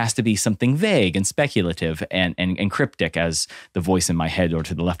no, it has to be something vague and speculative and cryptic, as the voice in my head or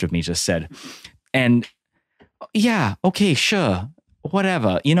to the left of me just said. And yeah, okay, sure,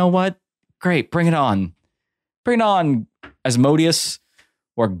 whatever. You know what? Great, bring it on. Bring it on, Asmodeus,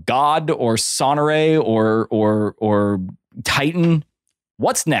 or God, or Sonore, or Titan.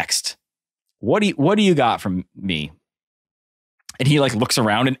 What's next? What do you got from me? And he like looks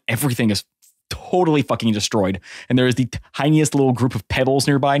around and everything is totally fucking destroyed. And there is the tiniest little group of pebbles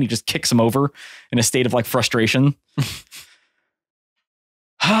nearby, and he just kicks them over in a state of like frustration.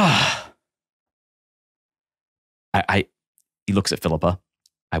 He looks at Philippa.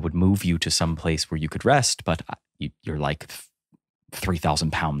 I would move you to some place where you could rest, but you're like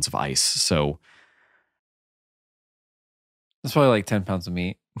 3,000 pounds of ice. So That's probably like 10 pounds of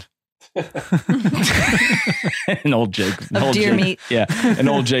meat. an old Jake. Deer meat. Yeah, an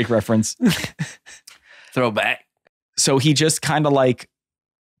old Jake reference. Throwback. So he just kind of like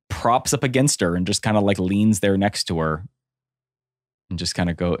props up against her and just kind of like leans there next to her and just kind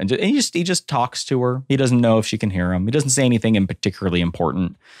of go and he just talks to her. He doesn't know if she can hear him. He doesn't say anything in particularly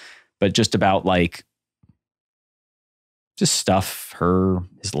important, but just about like just stuff,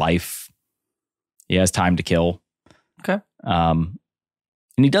 his life. He has time to kill. Okay.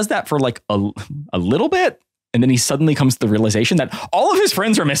 And he does that for like a little bit. And then he suddenly comes to the realization that all of his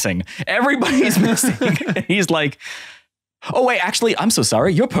friends are missing. Everybody's missing. And he's like, oh, wait, actually, I'm so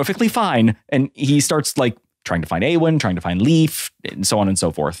sorry. You're perfectly fine. And he starts like trying to find Awen, trying to find Leaf, and so on and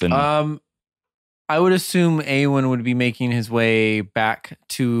so forth. And I would assume Awen would be making his way back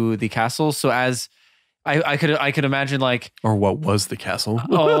to the castle. So as I could imagine like, Or what was the castle?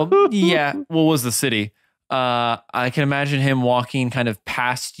 oh yeah, what was the city? I can imagine him walking kind of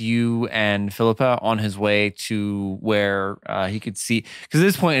past you and Philippa on his way to where he could see. Because at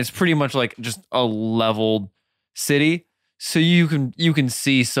this point, it's pretty much like just a leveled city, so you can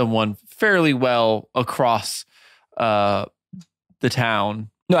see someone fairly well across the town.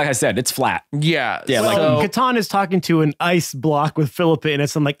 no, like I said, it's flat. Yeah, Yeah, like- so, Catan is talking to an ice block with Philippa in it.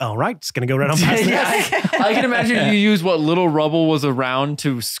 So I'm like, all right, just going to go right on past yeah, I can imagine you use what little rubble was around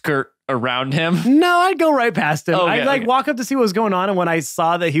to skirt around him. No, I'd go right past him. Okay, I'd like okay. walk up to see what was going on. And when I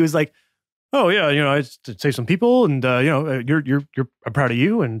saw that he was like, oh yeah, I just saved some people and, I'm proud of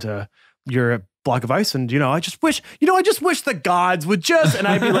you. And you're a block of ice. And, I just wish the gods would just, and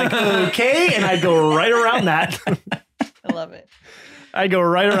I'd be like, okay. And I'd go right around that. I love it. I'd go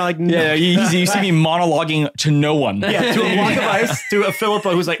right around like, no. Yeah, you see me monologuing to no one. Yeah, to a block of ice, to a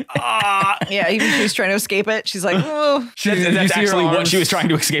Philippa who's like, Yeah, even if she's trying to escape it, she's like, oh. That's actually what she was trying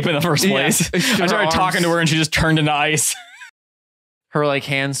to escape in the first place. Yeah. I started talking to her and she just turned into ice. Her like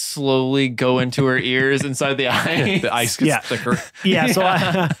hands slowly go into her ears inside the eyes. The ice gets Yeah. thicker.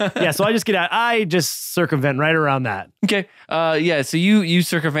 so I just get out. I just circumvent right around that. Okay. So you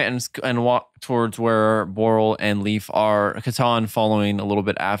circumvent and walk towards where Borel and Leaf are. Catan following a little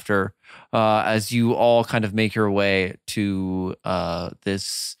bit after, as you all kind of make your way to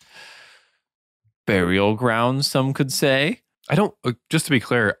this burial ground. Some could say. I don't, just to be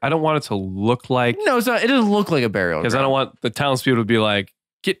clear, I don't want it to look like, No, it's not. It doesn't look like a burial because ground. I don't want the townspeople to be like,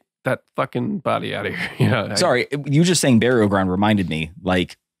 get that fucking body out of here. Sorry, you just saying burial ground reminded me,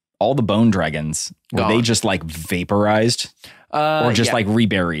 like, all the bone dragons, were they Gone. just like vaporized or just yeah. like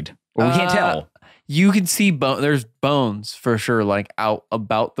reburied? Or we can't tell. You can see there's bones for sure, like out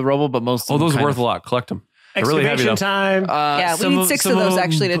about the rubble, but most. Oh, of them those are kind worth of- a lot. Collect them. They're really heavy Excavation though. time. Yeah, we some need 6 of some those them-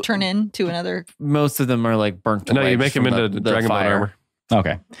 actually to turn into another. Most of them are like burnt. No, away you make them from into the dragon bone fire. armor.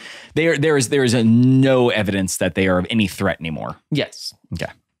 Okay. There is no evidence that they are of any threat anymore. Yes.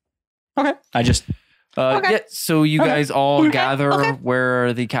 Okay. I just Okay. Yeah, so you guys all Okay. gather Okay.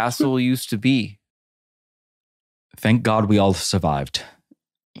 where the castle used to be. Thank God we all survived.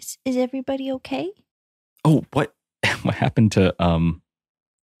 Is everybody okay? Oh, what happened to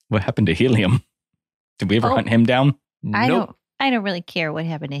Helium? Did we ever Oh. hunt him down? I Nope. don't really care what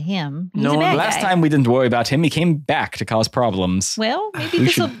happened to him. He's No a one- bad Last guy. time we didn't worry about him. He came back to cause problems. Well, We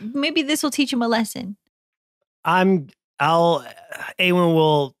maybe this will teach him a lesson. Awen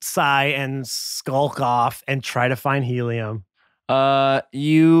will sigh and skulk off and try to find Helium.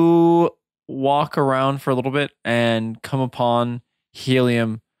 You walk around for a little bit and come upon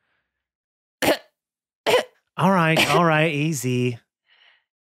Helium. All right, easy.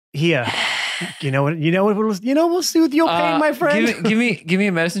 Here. You know what will soothe your pain, my friend? Give me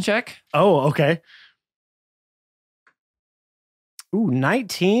a medicine check. Oh, okay. Ooh,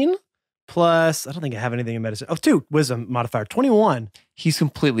 19 plus, I don't think I have anything in medicine. Oh, 2 wisdom modifier, 21. He's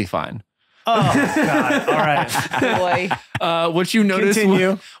completely fine. Oh, God. All right. Boy. What you notice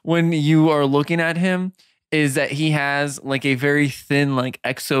Continue. when you are looking at him is that he has like a very thin, like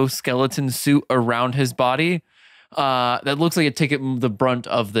exoskeleton suit around his body that looks like it took the brunt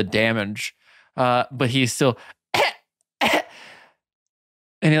of the damage. But he's still, and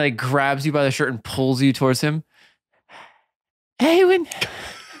he like grabs you by the shirt and pulls you towards him. Hey, when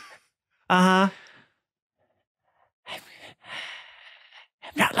Uh-huh. I'm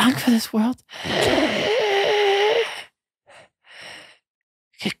not long for this world.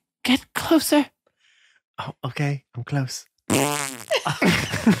 Get closer. Oh, okay. I'm close.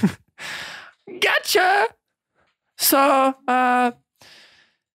 Gotcha. So,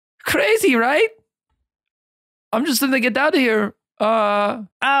 crazy, right? I'm just gonna get out of here. Oh,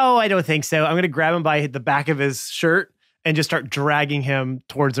 I don't think so. I'm going to grab him by the back of his shirt and just start dragging him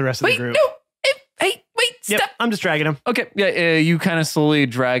towards the rest of the Wait, group. no. Hey, wait, Yep, stop. I'm just dragging him. Okay, yeah, you kind of slowly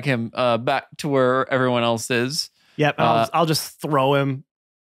drag him back to where everyone else is. Yep, I'll just throw him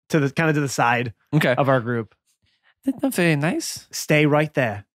to the side Okay. of our group. That's not very nice. Stay right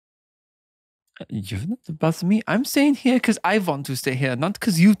there. You're not the boss of me. I'm staying here because I want to stay here, not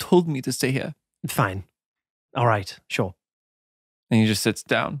because you told me to stay here. Fine. All right, sure. And he just sits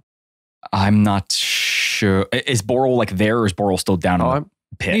down. I'm not sure. Is Borel like there, or is Borel still down in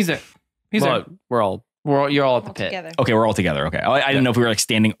the pit? He's there. He's Well, there. You're all at the All pit. together. Okay, we're all together. Okay, I didn't know if we were like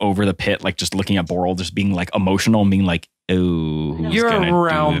standing over the pit, like just looking at Borel, just being like emotional and being like, "Oh, who's You're gonna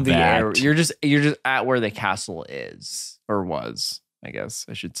around do the that?" area. You're just at where the castle is or was. I guess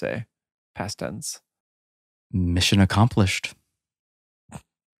I should say, past tense. Mission accomplished.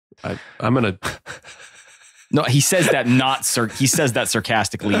 I'm gonna. No, he says that he says that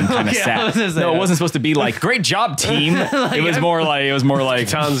sarcastically and kind of Okay, I was gonna sad. say No, it that. wasn't supposed to be like, "Great job, team." Like, it was more like,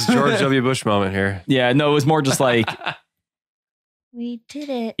 Tom's George W. Bush moment here. yeah, no, it was more just like, We did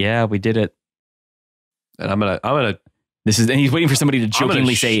it. "Yeah, we did it." And I'm gonna. This is, and he's waiting for somebody to gonna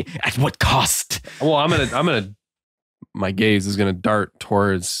jokingly say, "At what cost?" Well, I'm gonna. My gaze is gonna dart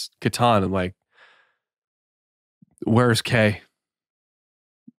towards Catan. I'm like, where's Kay?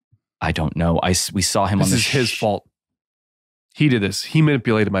 I don't know. We saw him This on the is his fault. He did this. He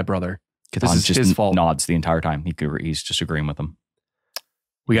manipulated my brother. This Catan is just his fault. nods the entire time. He's just agreeing with him.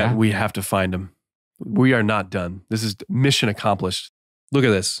 Yeah. We have to find him. We are not done. This is mission accomplished. Look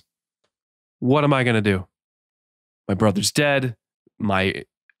at this. What am I going to do? My brother's dead. My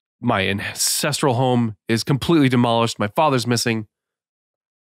ancestral home is completely demolished. My father's missing.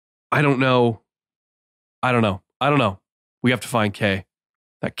 I don't know. We have to find Kay,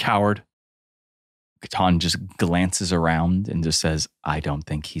 that coward. Catan just glances around and just says, "I don't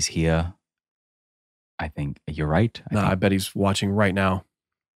think he's here. I think you're right. I bet he's watching right now.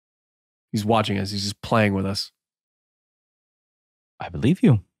 He's watching us. He's just playing with us. I believe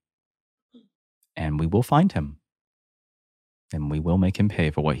you. And we will find him. And we will make him pay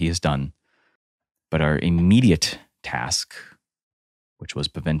for what he has done. But our immediate task, which was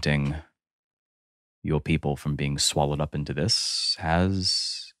preventing your people from being swallowed up into this,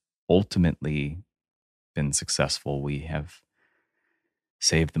 has ultimately been successful. We have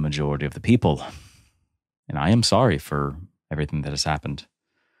saved the majority of the people. And I am sorry for everything that has happened.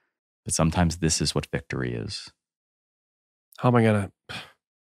 But sometimes this is what victory is. How am I gonna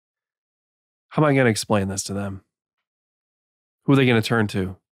explain this to them? Who are they gonna turn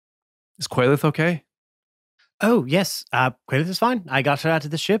to? Is Quaylith okay? Oh, yes. Quaylith is fine. I got her out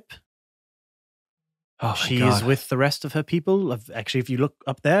of the ship. Oh my She God. is with the rest of her people. Actually, if you look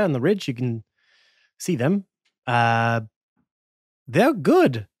up there on the ridge, you can see them. They're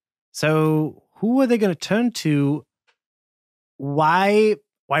good. So who are they going to turn to? Why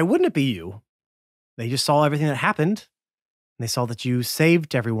wouldn't it be you? They just saw everything that happened. And they saw that you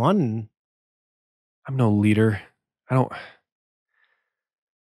saved everyone. And I'm no leader. I don't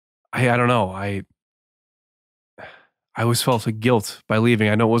know. I always felt a guilt by leaving.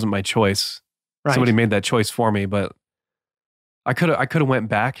 I know it wasn't my choice. Right. Somebody made that choice for me, but I could have went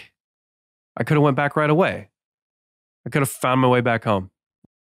back. I could have went back right away. I could have found my way back home.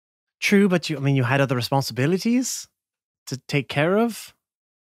 True, but you had other responsibilities to take care of.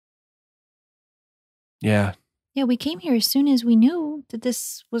 Yeah. Yeah, we came here as soon as we knew that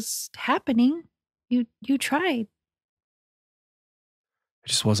this was happening. You tried.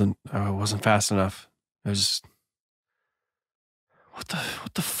 I wasn't fast enough. I was just, what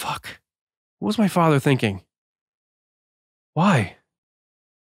the fuck? What was my father thinking? Why?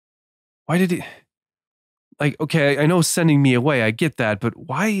 Why did he, like, okay, I know sending me away, I get that, but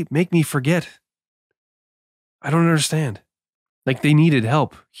why make me forget? I don't understand. Like, they needed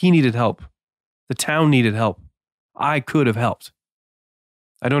help. He needed help. The town needed help. I could have helped.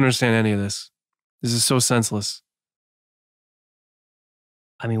 I don't understand any of this. This is so senseless.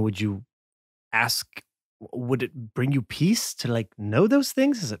 I mean, would it bring you peace to like know those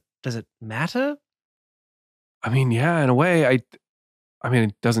things? Does it matter? I mean, yeah, in a way, I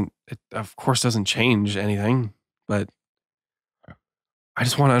mean, it of course doesn't change anything, but I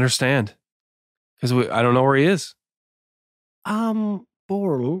just want to understand because I don't know where he is.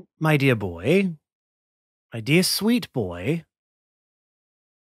 Borel, my dear boy, my dear sweet boy,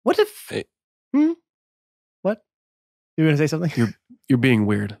 what if, Hey. What? You were going to say something? You're being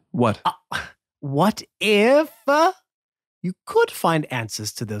weird. What? What if you could find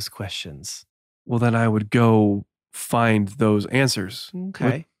answers to those questions? Well, then I would go find those answers.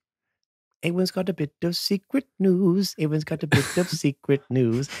 Okay. Everyone's got a bit of secret news. Everyone's got a bit of secret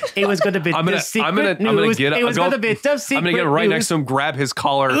news. Everyone's got a bit of secret news. I'm gonna get Everyone's got a bit of secret I'm gonna get right news. next to him, grab his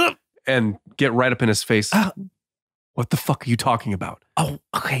collar, and get right up in his face. What the fuck are you talking about? Oh,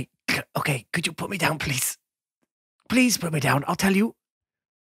 okay. Okay. Could you put me down, please? Please put me down. I'll tell you.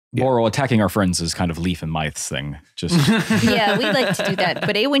 Yeah. Borel attacking our friends is kind of Leaf and Myth's thing. Just, Yeah, we like to do that.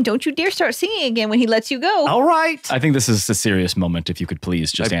 But Awen, don't you dare start singing again when he lets you go. All right. I think this is a serious moment. If you could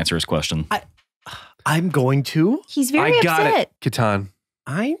please just answer his question. I'm going to. He's very I got upset. it, Catan.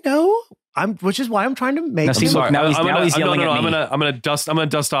 I know. Which is why I'm trying to make Now, see, him. look, now he's yelling at me. I'm gonna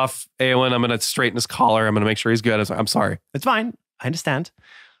dust off Aowen. I'm gonna straighten his collar. I'm gonna make sure he's good. I'm sorry. It's fine. I understand.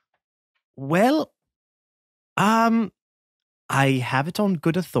 Well, I have it on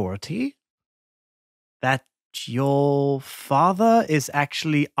good authority that your father is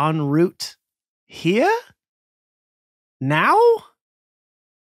actually en route here now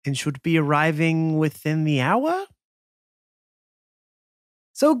and should be arriving within the hour.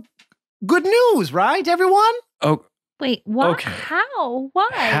 So, good news, right, everyone? Oh, Wait, what? Okay. How? Why?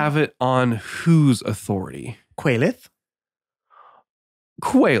 have it on whose authority? Quailith.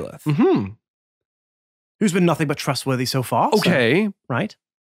 Quailith. Mm-hmm. Who's been nothing but trustworthy so far. Okay, So, right?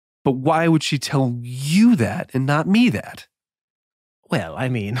 but why would she tell you that and not me that? Well, I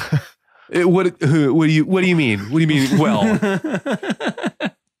mean, What do you mean? What do you mean? Well,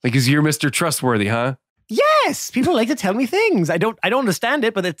 like, is you're Mr. Trustworthy, huh? yes, people like to tell me things. I don't understand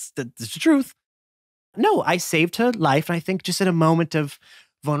it, but it's the truth. No, I saved her life, and I think just in a moment of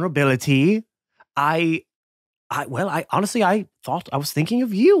vulnerability, I honestly, I thought I was thinking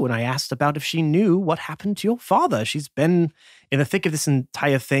of you when I asked about if she knew what happened to your father. She's been in the thick of this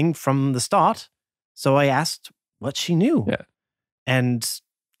entire thing from the start. So I asked what she knew. Yeah. And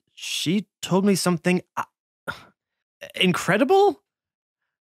she told me something incredible.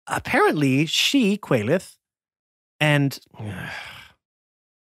 Apparently, she, Quailith, and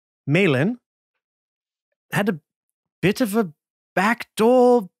Malin had a bit of a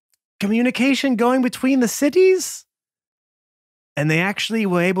backdoor communication going between the cities, and they actually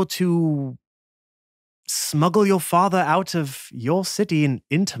were able to smuggle your father out of your city and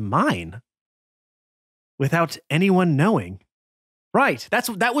into mine without anyone knowing. Right.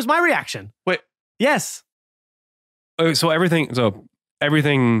 That was my reaction. Wait. Yes. So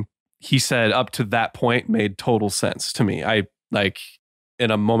everything he said up to that point made total sense to me. I like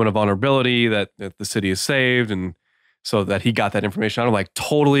in a moment of vulnerability that the city is saved, and so that he got that information. I'm like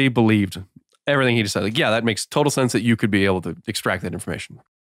totally believed everything he just said. Like, yeah, that makes total sense that you could be able to extract that information.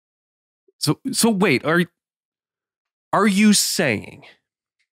 So wait, are you saying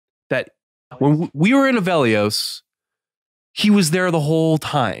that when we were in Avelios, he was there the whole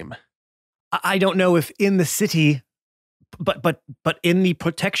time? I don't know if in the city, but in the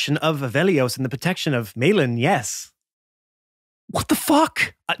protection of Avelios and the protection of Malin, yes. What the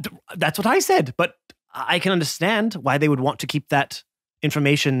fuck? That's what I said, but I can understand why they would want to keep that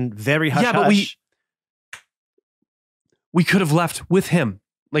information very hush-hush. Yeah, but we could have left with him.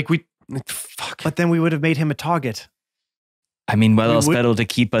 Like Fuck. But then we would have made him a target. I mean, what We else would- better to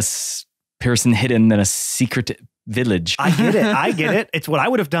keep us person hidden than a secret village? I get it. I get it. It's what I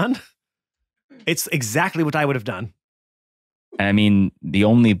would have done. It's exactly what I would have done. I mean,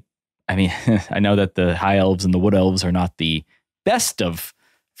 I know that the high elves and the wood elves are not the best of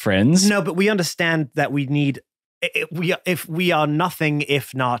friends. No, but we understand that we need. If we are nothing,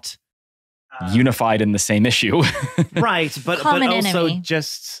 if not Unified in the same issue. right, but Common also enemy.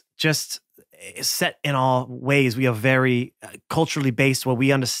 just set in our ways. We are very culturally based, where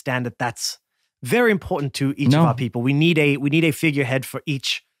we understand that that's very important to each No. of our people. We need a figurehead for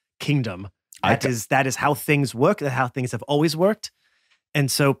each kingdom. That is how things work. That's how things have always worked.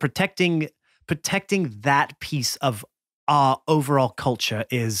 And so protecting that piece of our overall culture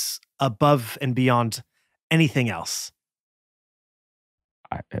is above and beyond anything else.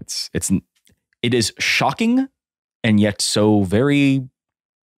 It is shocking and yet so very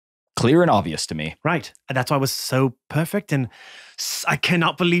clear and obvious to me. Right. And that's why it was so perfect. And I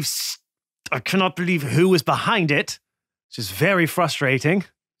cannot believe who was behind it. It's just very frustrating.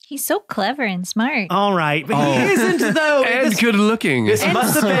 He's so clever and smart. All right. But he isn't, though. And This- good looking. This And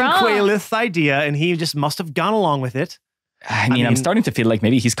must have been strong. Quaylith's idea, and he just must have gone along with it. I mean, I'm starting to feel like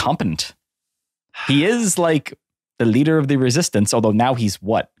maybe he's competent. He is like the leader of the resistance, although now he's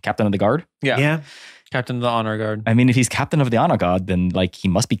what? Captain of the guard? Yeah. Captain of the honor guard. I mean, if he's captain of the honor guard, then like he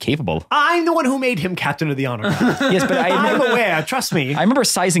must be capable. I'm the one who made him captain of the honor guard. Yes, but I'm aware. Trust me. I remember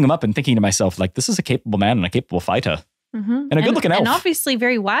sizing him up and thinking to myself, like, this is a capable man and a capable fighter. Mhm. And a good-looking And elf. obviously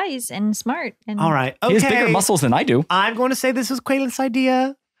very wise and smart. And All right. Okay. He has bigger muscles than I do. I'm going to say this was Quaylith's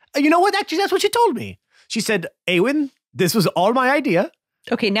idea. You know what? Actually, that's what she told me. She said, Awen, this was all my idea.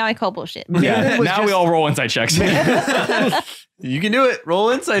 Okay, now I call bullshit. Yeah, It was now we just- all roll inside checks. You can do it. Roll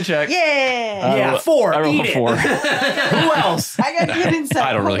insight check. Yeah. Yeah, 4. I rolled Eat a it. 4. Who else? I got good insight.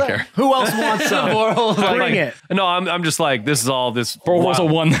 I don't really care. Who else wants some? Bring it. No, I'm just like, this is all this. Roll rolls a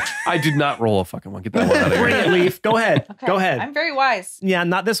 1. I did not roll a fucking one. Get that one out of Bring here. it, Leaf. Go ahead. Go ahead. I'm very wise. Yeah,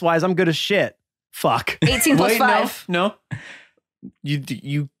 not this wise. I'm good as shit. Fuck. 18 plus Wait, 5. no. You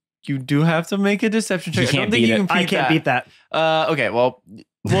do have to make a deception check. You can't I don't think beat you it. can beat I can't beat that. Okay, well,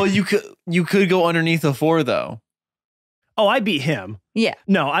 you could go underneath the 4 though. Oh, I beat him. Yeah.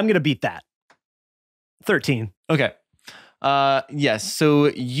 No, I'm going to beat that. 13. Okay. Yes. So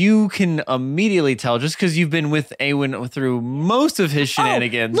you can immediately tell just because you've been with Awen through most of his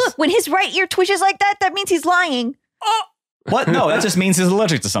shenanigans. Look, when his right ear twitches like that, that means he's lying. What? No, that just means he's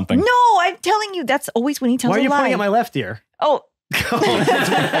allergic to something. No, I'm telling you, that's always when he tells Why are a you lie. pointing at my left ear? Oh,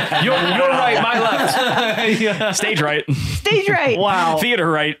 You're right, my left. Stage right. stage right. Wow. Theater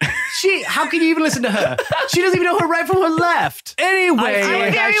right. How can you even listen to her? She doesn't even know her right from her left. Anyway,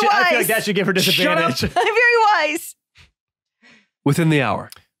 I'm very I feel like wise. that should give her disadvantage. I'm very wise. Within the hour.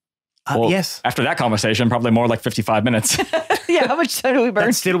 Well, Yes. After that conversation, probably more like 55 minutes. Yeah, how much time do we burn?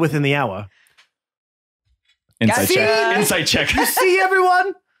 That's still within the hour. Insight See? check. Insight check. You see,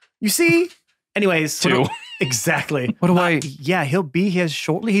 everyone? You see? Anyways. 2. Exactly. What do I? Yeah, he'll be here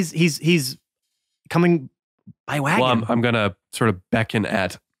shortly. He's coming by wagon. Well, I'm gonna sort of beckon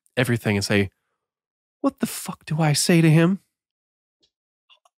at everything and say, "What the fuck do I say to him?"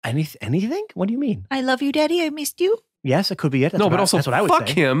 Anything? What do you mean? I love you, Daddy. I missed you. Yes, it could be it. That's No, what but I- also that's what I would fuck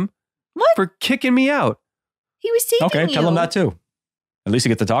say. him What? for kicking me out. He was saving Okay, you. tell him that too. At least you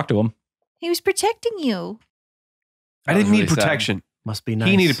get to talk to him. He was protecting you. I That was didn't need really sad. protection. Must be nice.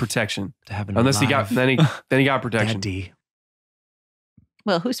 He needed protection. to have an Unless he got alive then he got protection. daddy.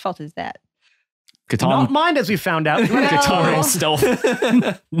 Well, whose fault is that? Not Catan. mine, as we found out. Catan roll stealth.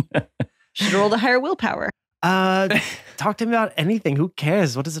 Should have rolled a higher willpower. Talk to him about anything. Who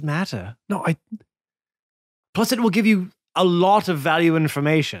cares? What does it matter? No, I Plus, it will give you a lot of valuable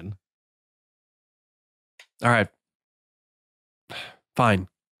information. all right. Fine.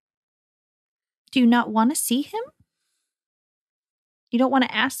 Do you not want to see him? You don't want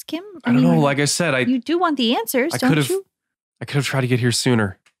to ask him? I don't know. Like I said, I you do want the answers, I don't could've- you? could have tried to get here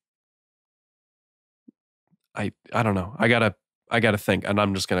sooner. I don't know. I gotta think, and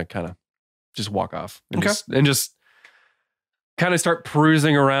I'm just gonna kind of just walk off and Okay. just kind of start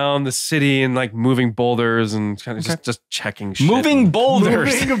perusing around the city and like moving boulders and kind of just checking shit. Moving and-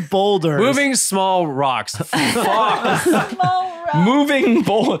 boulders. Moving boulders. moving small rocks. Fuck. Moving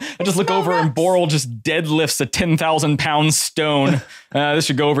bowl. I just look over and Borel just deadlifts a 10,000 pound stone. This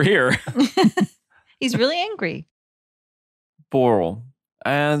should go over here. He's really angry. Borel,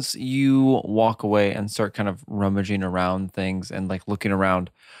 as you walk away and start kind of rummaging around things and like looking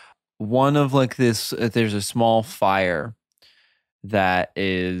around, one of like this, there's a small fire that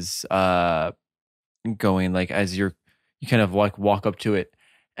is going like as you kind of like walk up to it,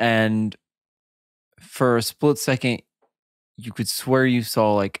 And for a split second, you could swear you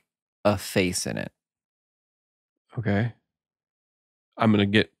saw like a face in it. Okay. I'm going to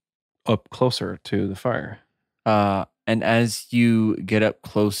get up closer to the fire. And as you get up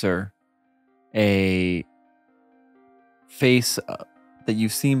closer, a face that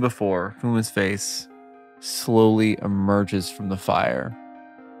you've seen before, Fuma's face, slowly emerges from the fire.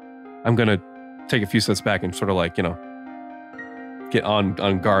 I'm going to take a few steps back and sort of like, get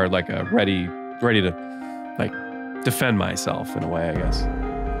on guard, like ready to like defend myself in a way, I guess.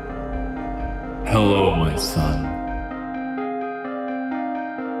 Hello, my son.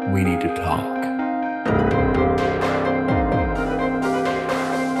 We need to talk.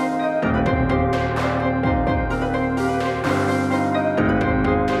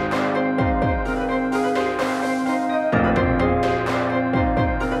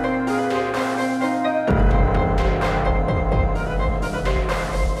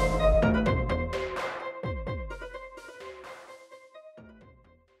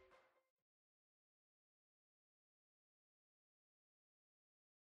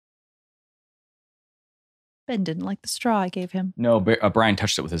 Ben didn't like the straw I gave him. No, Brian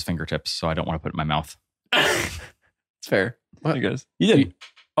touched it with his fingertips, so I don't want to put it in my mouth. It's fair. What? You guys. You did.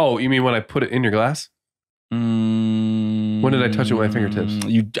 You mean when I put it in your glass? When did I touch it with my fingertips?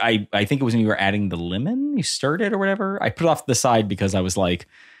 I think it was when you were adding the lemon. You stirred it or whatever. I put it off to the side because I was like,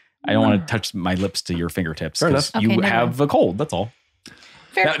 I don't want to touch my lips to your fingertips. Fair enough. You Okay, have a cold. That's all.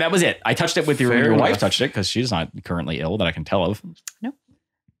 Fair. That was it. I touched it with your Fair wife enough. touched it because she's not currently ill that I can tell of. No.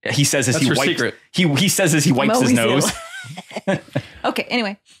 He says as That's he her wipes. secret. He says as he wipes his always nose. Okay,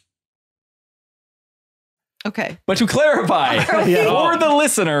 anyway. Okay. But to clarify, for the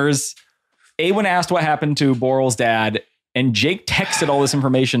listeners, Awen asked what happened to Borel's dad, and Jake texted all this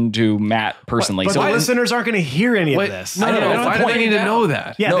information to Matt personally. But so the listeners aren't going to hear any Wait, of this. No, I know, why do point. they need to know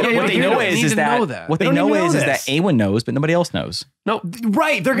that? Yeah, no, they what they don't know hear is know that that. what They they don't know even know is that this. Awen knows, but nobody else knows. No,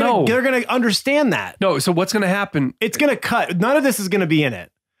 Right. They're No. going to understand that. no. So what's going to happen? It's going to cut. None of this is going to be in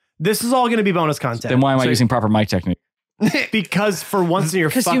it. This is all going to be bonus content. Then why am I So- using proper mic technique? Because for once in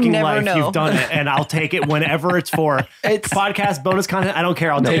your 'Cause you fucking never life, know. you've done it, and I'll take it whenever it's for podcast bonus content. I don't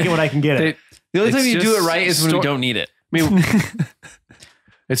care. I'll take it when I can get it. The only It's time you do it just right is when we sto- don't need it. I mean,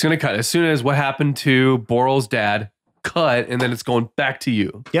 it's going to cut as soon as what happened to Borel's dad cut, and then it's going back to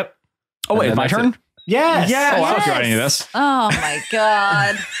you. Yep. Oh wait, And my that's turn. Yes. Oh, I don't Yes. care about any of this. Oh my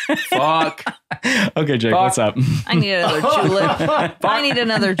God. Fuck. Okay, Jake, Fuck. what's up? I need another julep. I need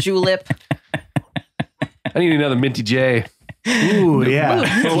another julep. I need another Minty J. Ooh, yeah.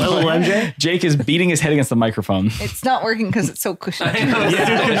 Little MJ. Jake is beating his head against the microphone. It's not working because it's so cushy. Yeah,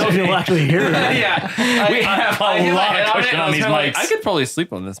 I don't know if you'll actually hear that. Yeah. We have a lot of cushion on these mics. I could probably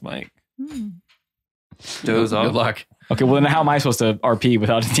sleep on this mic. Doze off. Good luck. Okay, well then how am I supposed to RP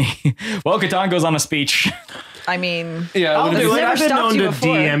without a D? Well, Catan goes on a speech. I mean, Yeah. I'll what do is it. never I've been stopped known you to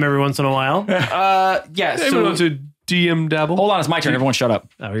before. DM every once in a while. Yeah. Everyone So wants to DM dabble. Hold on, it's my turn. Everyone shut up.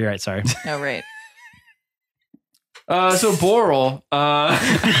 Oh, you're right. Sorry. oh, right. So Borel,